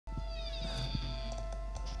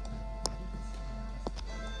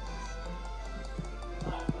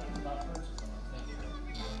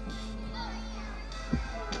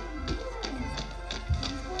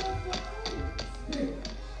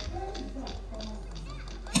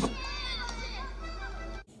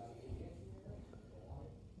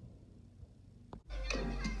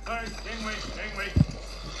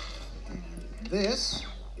this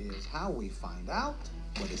is how we find out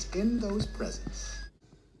what is in those presents.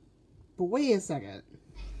 But wait a second.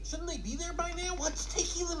 Shouldn't they be there by now? What's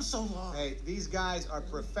taking them so long? Hey, these guys are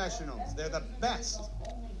professionals. They're the best.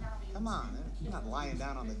 Come on, you're not lying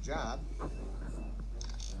down on the job.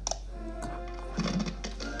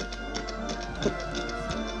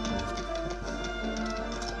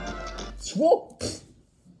 Swoop!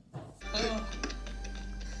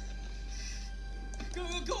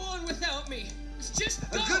 Go on without me. It's just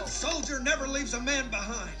A good soldier never leaves a man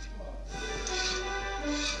behind.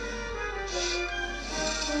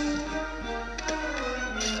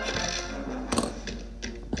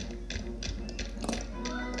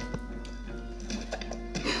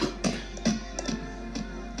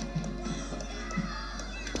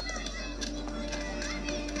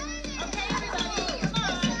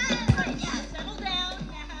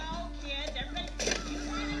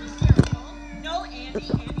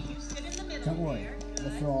 Don't worry, we'll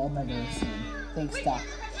throw all memories soon. Thanks, Doc.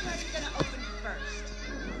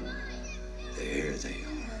 There they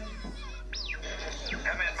are.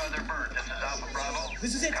 Come in, Mother Bird. This is Alpha Bravo.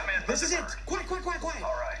 This is it. Come in, This is Mother it. Bird. Quiet, quiet, quiet, quiet.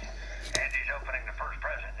 All right. Andy's opening the first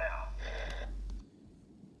present now.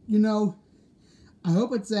 You know, I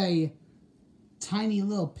hope it's a tiny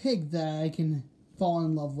little pig that I can fall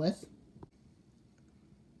in love with.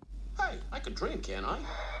 Hey, I could drink, can't I?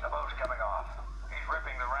 The boat's coming off. He's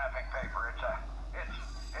ripping the wrapping paper. It's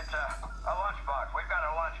a lunchbox. We've got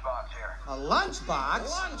a lunchbox here. A lunchbox?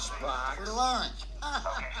 Lunchbox. For lunch.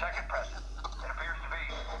 Okay, second present. It appears to be.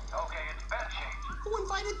 Okay, it's bed sheets. Who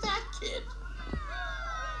invited that kid?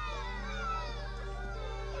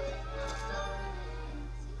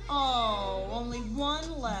 Oh, only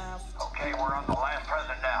one left. Okay, we're on the last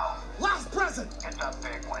present now. Last present. It's a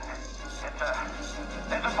big one. It's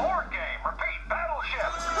a board game. Repeat,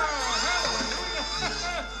 Battleship.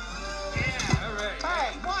 Yeah, all right.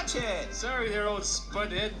 Hey, watch it! Sorry there, old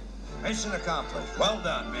spudhead. Mission accomplished. Well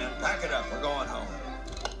done, man. Pack it up. We're going home.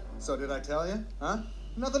 So did I tell you? Huh?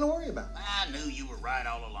 Nothing to worry about. I knew you were right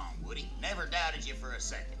all along, Woody. Never doubted you for a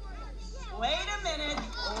second. Wait a minute.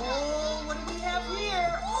 Oh, what do we have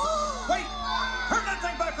here? Oh! Wait! Turn that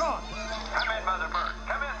thing back on! Come in, Mother Bird.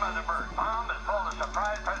 Come in, Mother Bird. Mom has pulled a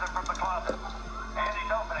surprise present from the closet.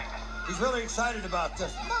 Andy's opening it. He's really excited about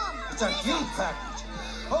this. Mom, It's a huge package.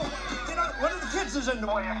 Oh, you know, one of the kids is in the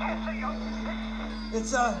Boy, I can't see you.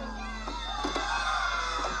 It's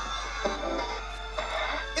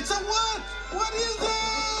It's a what? What is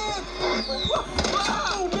it?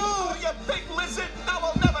 Oh, no, you big lizard. Now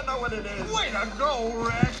we'll never know what it is. Way to go,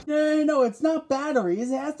 Rex. No, it's not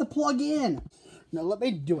batteries. It has to plug in. Now let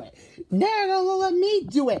me do it. No, let me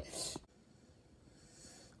do it.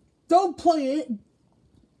 Don't plug it.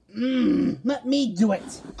 Let me do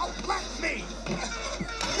it. Oh, let me.